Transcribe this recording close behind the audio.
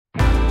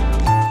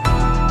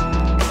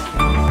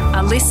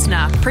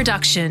listener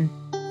production.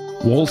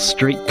 Wall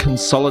Street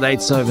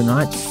consolidates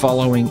overnight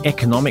following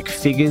economic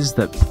figures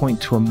that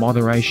point to a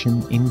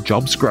moderation in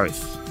jobs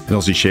growth. And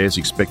Aussie shares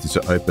expected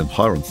to open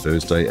higher on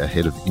Thursday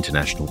ahead of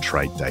international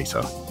trade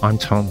data. I'm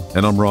Tom.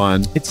 And I'm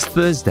Ryan. It's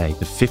Thursday,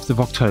 the 5th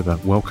of October.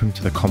 Welcome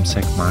to the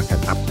CommSec Market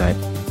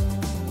Update.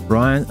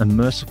 Ryan, a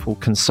merciful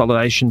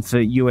consolidation for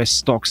US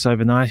stocks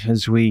overnight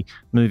as we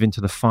move into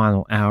the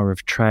final hour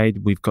of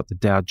trade. We've got the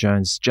Dow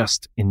Jones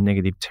just in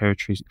negative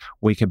territory,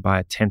 weaker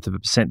by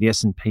 0.1%. The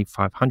S&P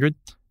 500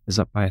 is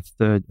up by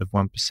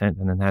 1/3%,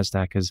 and the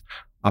Nasdaq is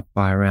up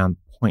by around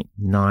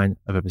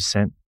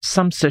 0.9%.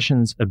 Some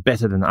sessions are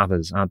better than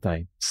others, aren't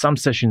they? Some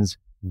sessions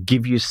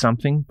give you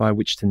something by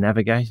which to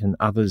navigate, and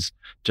others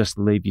just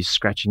leave you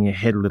scratching your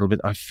head a little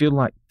bit. I feel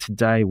like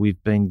today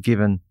we've been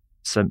given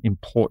some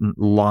important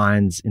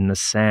lines in the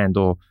sand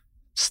or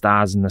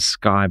stars in the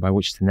sky by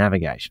which to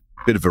navigate.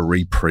 Bit of a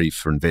reprieve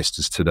for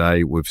investors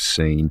today. We've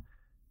seen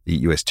the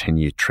US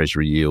 10-year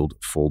Treasury yield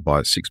fall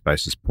by 6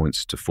 basis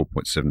points to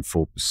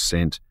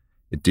 4.74%.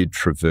 It did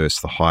traverse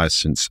the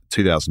highest since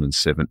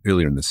 2007.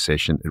 Earlier in the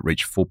session, it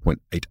reached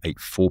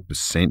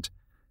 4.884%.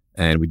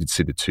 And we did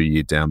see the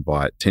 2-year down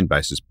by 10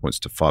 basis points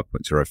to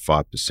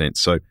 5.05%.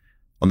 So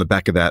on the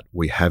back of that,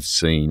 we have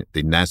seen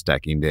the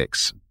Nasdaq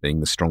index being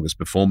the strongest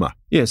performer.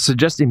 Yeah, so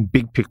just in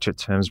big picture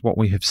terms, what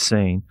we have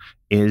seen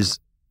is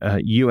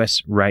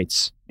US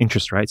rates,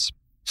 interest rates,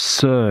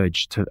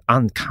 surge to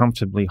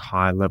uncomfortably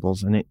high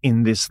levels. And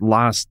in this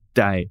last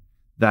day,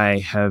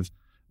 they have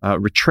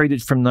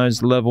retreated from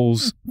those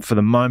levels. For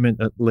the moment,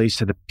 at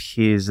least, it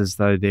appears as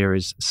though there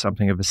is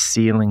something of a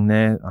ceiling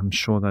there. I'm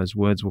sure those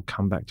words will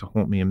come back to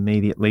haunt me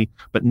immediately.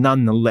 But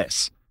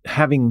nonetheless,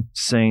 having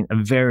seen a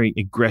very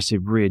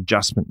aggressive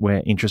readjustment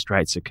where interest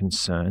rates are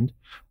concerned,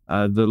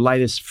 the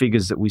latest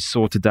figures that we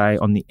saw today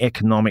on the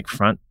economic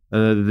front,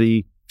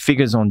 the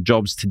figures on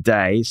jobs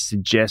today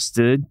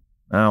suggested,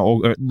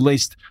 or at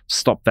least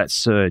stopped that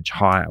surge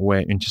higher where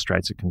interest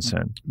rates are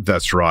concerned.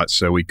 That's right.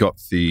 So we got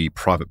the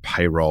private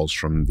payrolls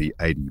from the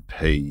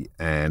ADP,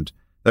 and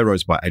they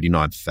rose by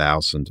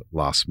 89,000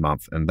 last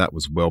month, and that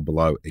was well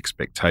below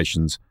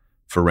expectations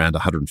for around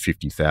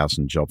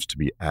 150,000 jobs to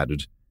be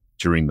added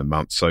during the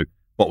month. So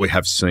what we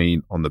have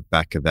seen on the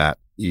back of that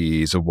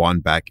is a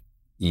wind back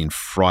in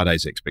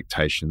Friday's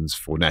expectations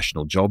for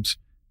national jobs.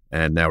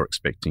 And now we're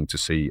expecting to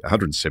see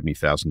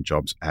 170,000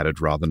 jobs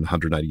added rather than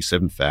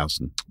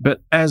 187,000.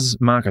 But as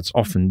markets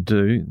often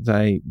do,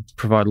 they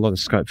provide a lot of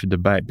scope for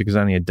debate, because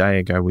only a day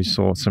ago we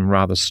saw some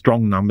rather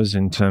strong numbers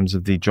in terms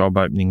of the job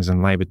openings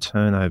and labour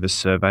turnover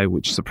survey,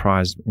 which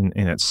surprised in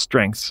its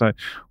strength. So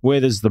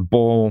where does the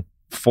ball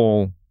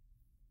fall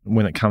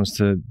when it comes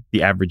to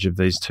the average of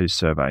these two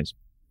surveys?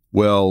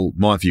 Well,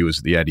 my view is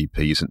that the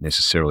ADP isn't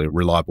necessarily a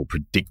reliable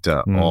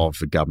predictor of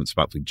the government's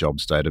monthly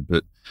jobs data,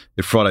 but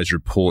if Friday's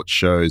report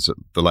shows that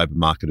the labour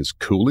market is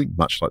cooling,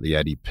 much like the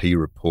ADP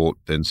report,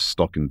 then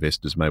stock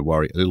investors may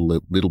worry a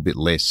little bit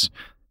less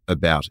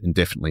about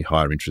indefinitely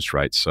higher interest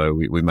rates. So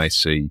we may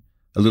see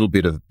a little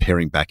bit of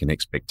paring back in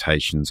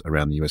expectations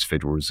around the US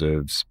Federal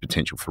Reserve's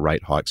potential for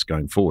rate hikes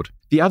going forward.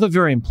 The other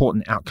very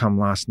important outcome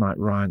last night,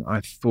 Ryan,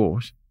 I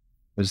thought,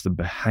 was the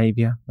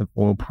behaviour of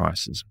oil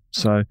prices.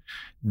 So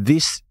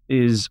this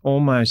is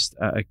almost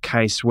a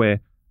case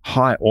where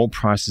high oil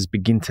prices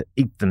begin to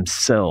eat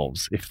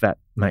themselves, if that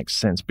makes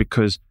sense,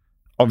 because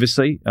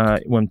obviously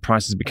when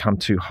prices become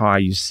too high,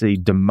 you see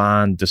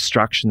demand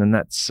destruction, and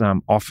that's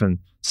often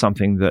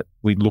something that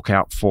we look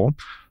out for.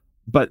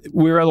 But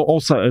we're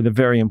also at a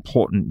very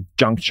important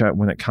juncture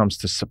when it comes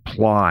to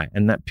supply,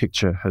 and that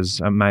picture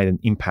has made an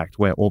impact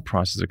where oil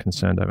prices are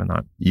concerned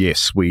overnight.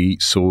 Yes, we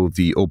saw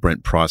the oil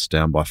Brent price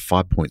down by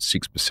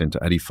 5.6% to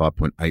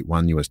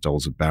 $85.81 US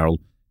a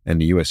barrel, and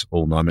the US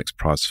oil NYMEX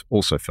price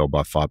also fell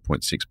by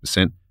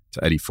 5.6% to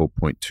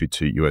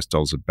 $84.22 US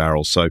a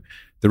barrel. So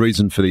the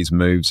reason for these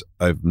moves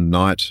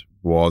overnight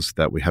was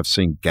that we have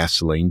seen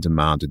gasoline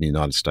demand in the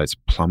United States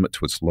plummet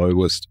to its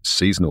lowest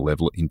seasonal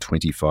level in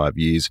 25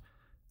 years,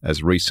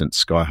 as recent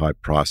sky-high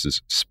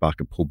prices spark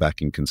a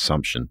pullback in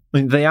consumption. I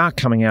mean, they are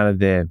coming out of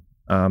their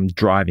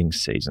driving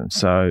season,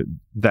 so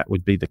that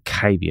would be the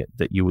caveat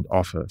that you would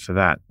offer for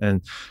that.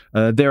 And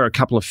there are a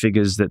couple of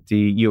figures that the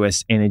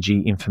US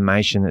Energy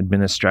Information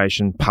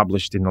Administration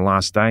published in the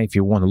last day. If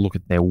you want to look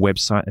at their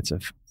website, it's a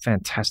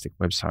fantastic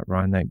website,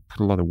 Ryan. They put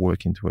a lot of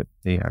work into it,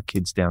 the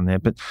kids down there.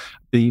 But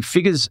the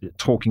figures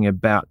talking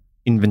about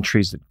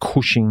inventories at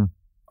Cushing,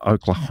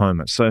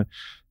 Oklahoma. So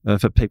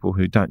for people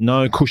who don't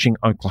know, Cushing,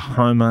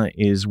 Oklahoma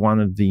is one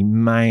of the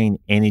main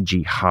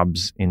energy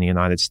hubs in the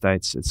United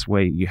States. It's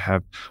where you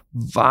have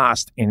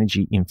vast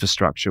energy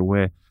infrastructure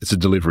where it's a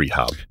delivery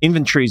hub.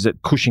 Inventories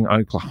at Cushing,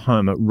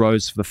 Oklahoma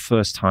rose for the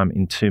first time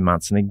in 2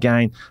 months. And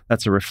again,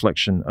 that's a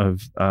reflection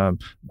of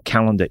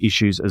calendar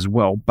issues as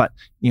well. But,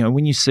 you know,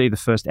 when you see the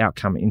first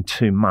outcome in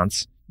 2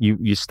 months,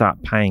 you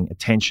start paying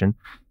attention.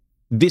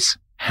 This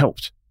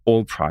helped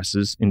oil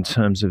prices in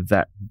terms of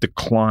that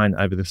decline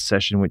over the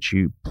session, which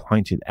you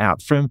pointed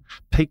out. From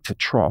peak to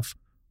trough,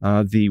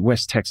 the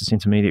West Texas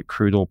Intermediate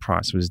crude oil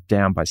price was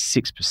down by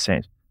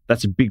 6%.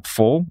 That's a big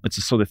fall. It's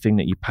the sort of thing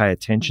that you pay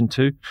attention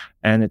to.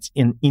 And it's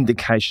an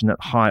indication that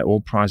high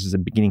oil prices are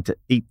beginning to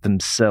eat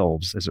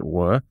themselves, as it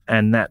were.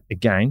 And that,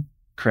 again,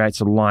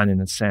 creates a line in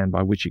the sand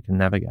by which you can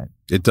navigate.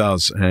 It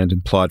does, and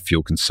implied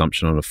fuel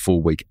consumption on a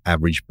 4-week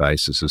average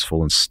basis has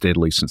fallen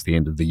steadily since the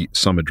end of the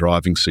summer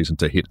driving season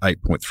to hit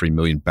 8.3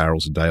 million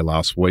barrels a day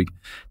last week.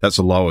 That's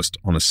the lowest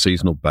on a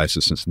seasonal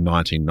basis since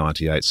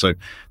 1998. So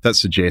that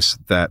suggests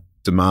that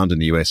demand in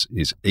the US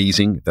is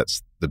easing.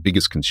 That's the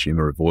biggest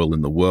consumer of oil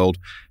in the world.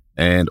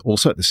 And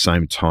also at the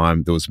same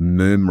time, there was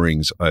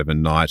murmurings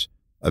overnight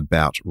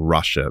about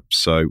Russia.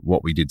 So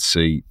what we did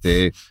see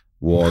there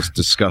was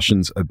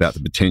discussions about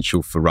the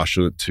potential for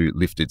Russia to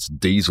lift its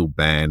diesel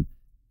ban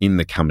in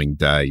the coming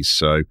days.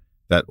 So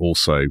that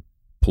also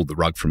pulled the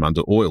rug from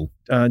under oil.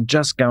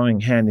 Just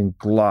going hand in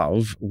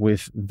glove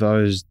with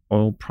those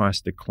oil price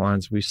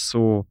declines, we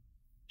saw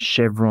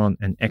Chevron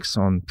and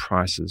Exxon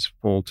prices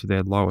fall to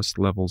their lowest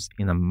levels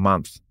in a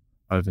month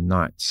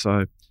overnight.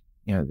 So,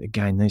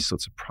 again, these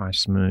sorts of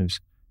price moves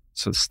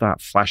sort of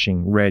start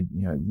flashing red.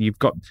 You've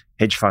got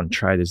hedge fund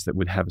traders that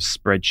would have a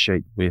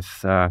spreadsheet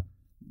with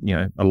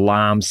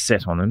alarms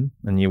set on them,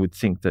 and you would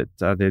think that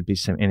there'd be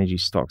some energy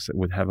stocks that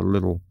would have a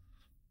little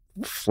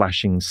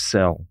flashing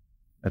sell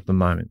at the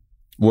moment.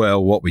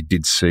 Well, what we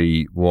did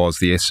see was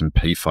the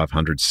S&P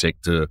 500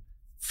 sector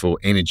for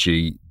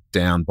energy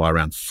down by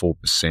around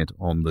 4%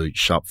 on the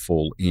sharp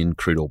fall in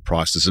crude oil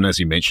prices. And as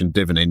you mentioned,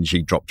 Devon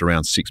Energy dropped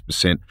around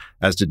 6%,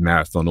 as did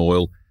Marathon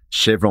Oil.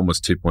 Chevron was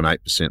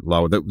 2.8%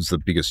 lower. That was the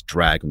biggest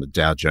drag on the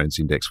Dow Jones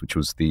Index, which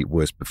was the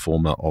worst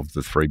performer of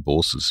the three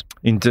bourses.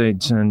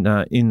 Indeed, and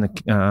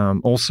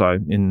also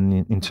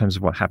in terms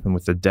of what happened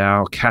with the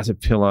Dow,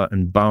 Caterpillar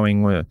and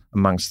Boeing were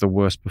amongst the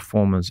worst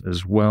performers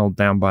as well,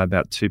 down by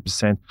about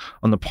 2%.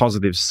 On the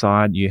positive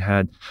side, you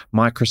had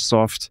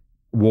Microsoft,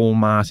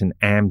 Walmart and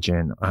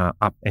Amgen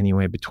up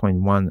anywhere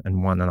between 1 and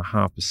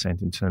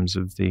 1.5% in terms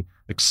of the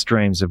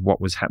extremes of what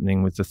was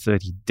happening with the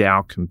 30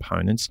 Dow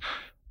components.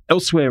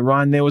 Elsewhere,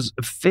 Ryan, there was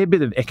a fair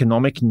bit of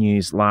economic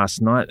news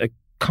last night. It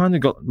kind of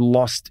got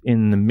lost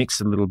in the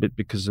mix a little bit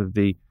because of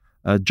the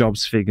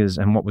jobs figures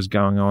and what was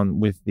going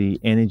on with the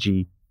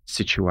energy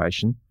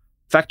situation.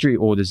 Factory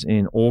orders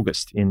in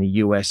August in the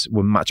US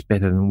were much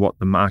better than what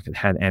the market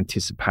had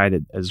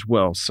anticipated as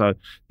well. So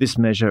this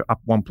measure up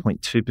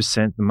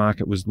 1.2%. The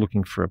market was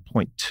looking for a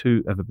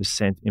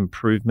 0.2%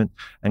 improvement,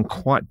 and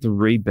quite the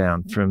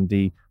rebound from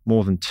the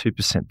more than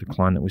 2%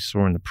 decline that we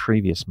saw in the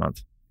previous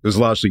month. It was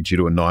largely due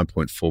to a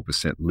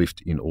 9.4%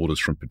 lift in orders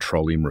from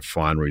petroleum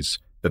refineries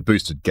that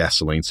boosted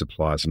gasoline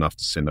supplies enough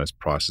to send those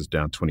prices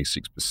down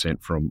 26%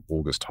 from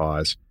August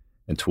highs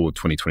and toward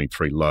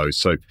 2023 lows.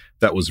 So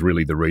that was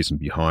really the reason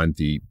behind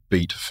the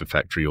beat for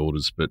factory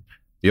orders. But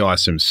the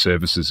ISM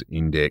Services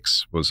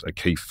Index was a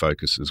key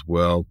focus as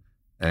well,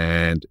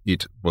 and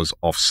it was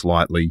off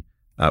slightly.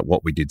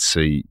 What we did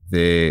see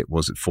there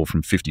was it fall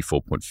from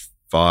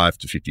 54.5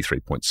 to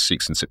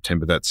 53.6 in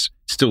September. That's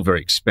still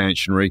very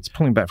expansionary. It's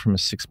pulling back from a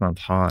 6-month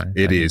high.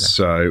 It is.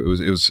 So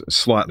it was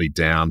slightly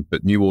down,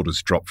 but new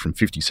orders dropped from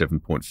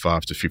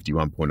 57.5 to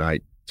 51.8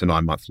 to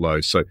 9-month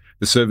lows. So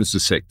the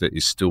services sector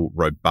is still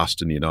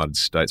robust in the United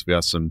States. We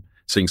are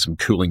seeing some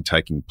cooling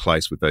taking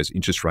place with those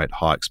interest rate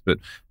hikes, but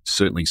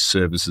certainly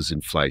services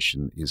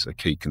inflation is a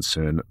key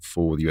concern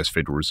for the US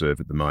Federal Reserve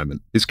at the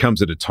moment. This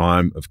comes at a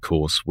time, of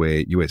course,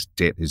 where US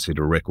debt has hit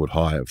a record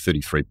high of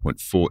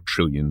 $33.4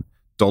 trillion,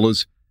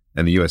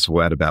 and the US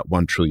will add about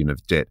 $1 trillion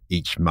of debt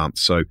each month.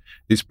 So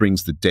this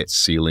brings the debt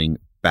ceiling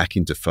back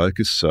into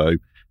focus. So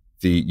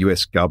the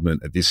US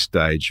government at this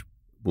stage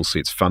will see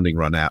its funding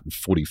run out in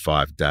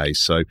 45 days.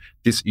 So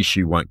this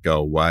issue won't go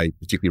away,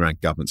 particularly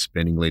around government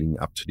spending leading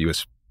up to the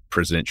US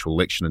presidential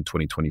election in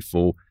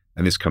 2024.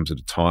 And this comes at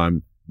a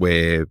time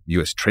where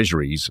US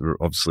treasuries are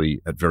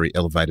obviously at very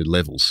elevated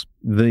levels.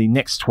 The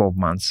next 12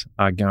 months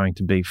are going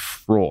to be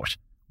fraught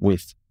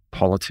with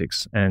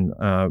politics. And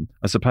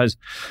I suppose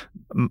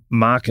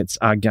markets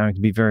are going to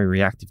be very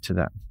reactive to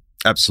that.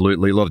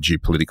 Absolutely. A lot of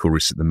geopolitical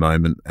risks at the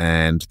moment,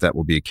 and that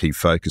will be a key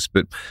focus.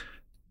 But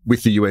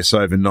with the US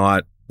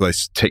overnight,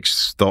 those tech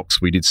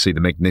stocks, we did see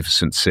the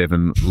Magnificent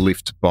Seven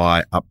lift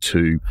by up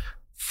to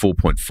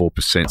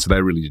 4.4%. So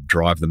they really did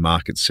drive the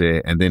markets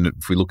there. And then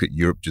if we look at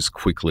Europe just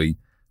quickly,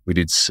 we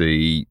did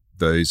see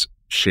those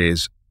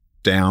shares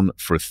down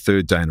for a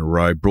third day in a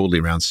row, broadly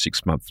around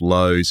 6-month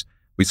lows.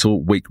 We saw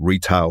weak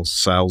retail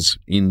sales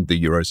in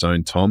the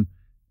Eurozone, Tom,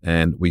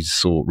 and we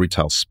saw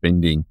retail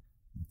spending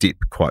dip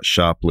quite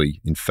sharply.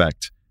 In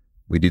fact,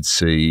 we did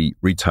see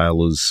retail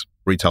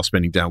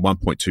spending down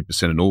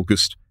 1.2% in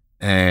August,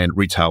 and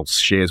retail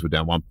shares were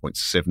down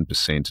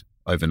 1.7%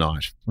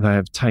 overnight. They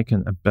have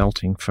taken a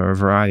belting for a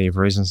variety of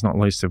reasons, not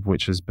least of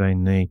which has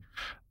been the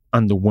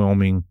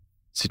underwhelming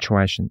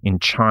situation in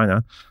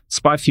China.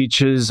 SPI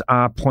futures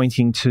are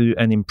pointing to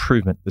an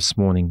improvement this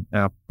morning,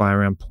 up by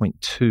around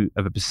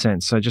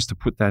 0.2%. So just to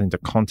put that into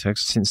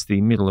context, since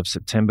the middle of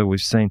September,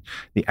 we've seen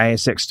the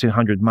ASX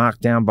 200 mark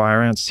down by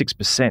around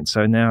 6%.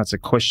 So now it's a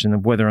question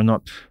of whether or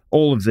not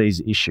all of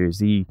these issues,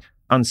 the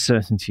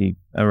uncertainty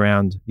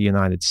around the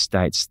United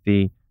States,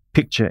 the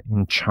picture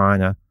in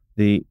China,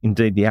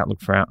 indeed the outlook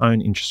for our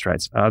own interest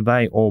rates, are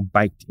they all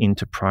baked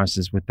into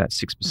prices with that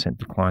 6%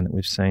 decline that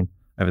we've seen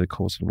over the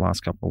course of the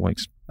last couple of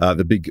weeks?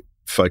 The big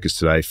focus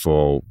today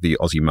for the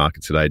Aussie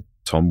market today,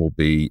 Tom, will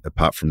be,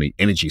 apart from the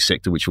energy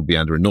sector, which will be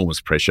under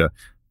enormous pressure,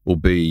 will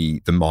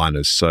be the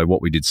miners. So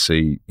what we did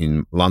see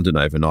in London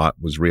overnight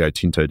was Rio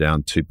Tinto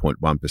down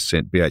 2.1%,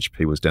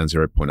 BHP was down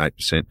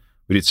 0.8%.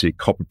 We did see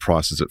copper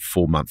prices at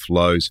 4-month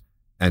lows,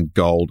 and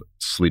gold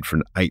slid for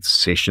an 8th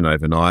session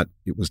overnight.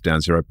 It was down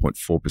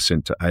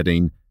 0.4% to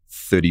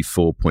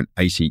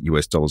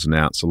 $1834.80 an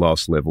ounce, the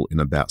lowest level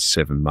in about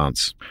 7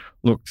 months.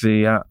 Look,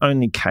 the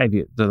only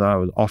caveat that I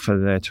would offer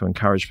there to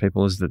encourage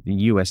people is that the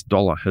US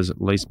dollar has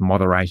at least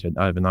moderated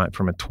overnight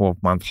from a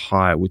 12-month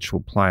high, which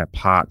will play a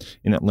part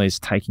in at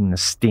least taking the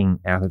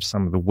sting out of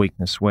some of the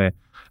weakness where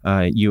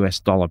US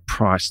dollar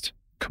priced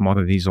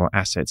commodities or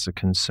assets are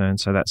concerned.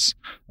 So that's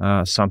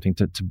something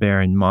to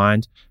bear in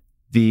mind.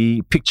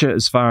 The picture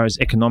as far as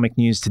economic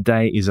news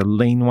today is a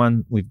lean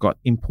one. We've got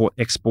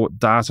import-export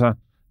data.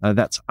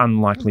 That's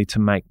unlikely to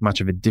make much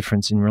of a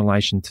difference in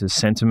relation to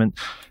sentiment.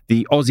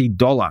 The Aussie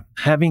dollar,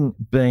 having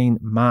been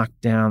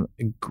marked down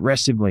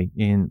aggressively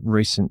in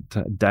recent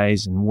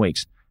days and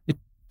weeks, it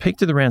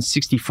peaked at around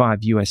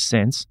 65 US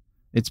cents.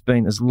 It's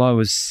been as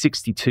low as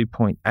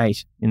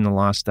 62.8 in the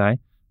last day.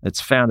 It's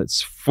found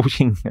its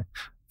footing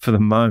for the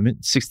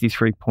moment,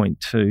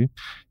 63.2.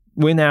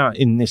 We're now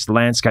in this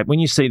landscape. When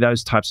you see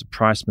those types of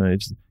price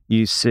moves,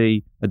 you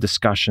see a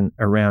discussion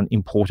around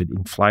imported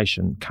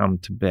inflation come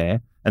to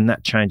bear, and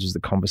that changes the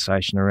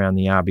conversation around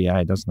the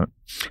RBA, doesn't it?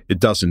 It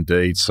does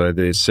indeed. So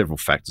there's several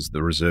factors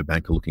the Reserve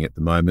Bank are looking at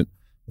the moment.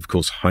 Of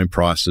course, home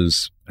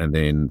prices, and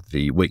then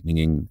the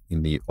weakening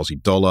in the Aussie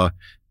dollar.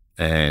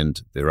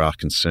 And there are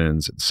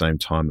concerns at the same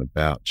time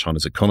about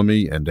China's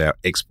economy and our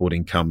export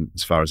income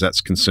as far as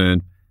that's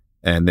concerned.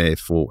 And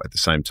therefore, at the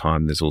same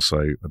time, there's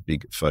also a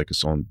big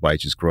focus on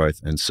wages growth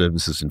and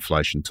services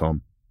inflation,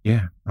 Tom.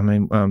 Yeah, I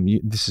mean,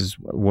 this is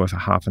worth a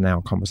half an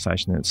hour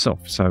conversation in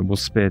itself, so we'll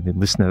spare the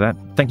listener that.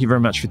 Thank you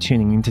very much for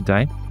tuning in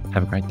today.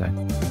 Have a great day.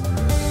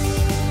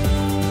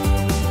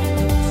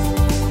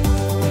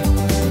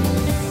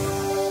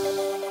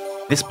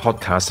 This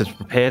podcast is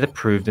prepared,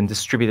 approved and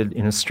distributed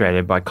in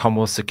Australia by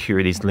Commonwealth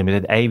Securities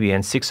Limited,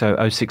 ABN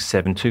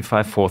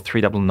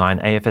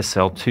 60067254399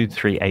 AFSL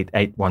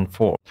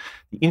 238814.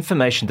 The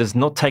information does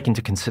not take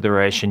into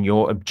consideration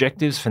your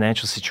objectives,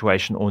 financial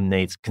situation or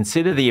needs.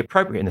 Consider the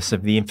appropriateness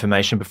of the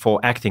information before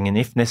acting, and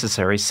if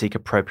necessary, seek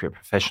appropriate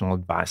professional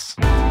advice.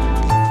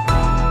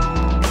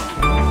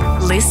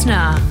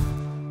 Listener.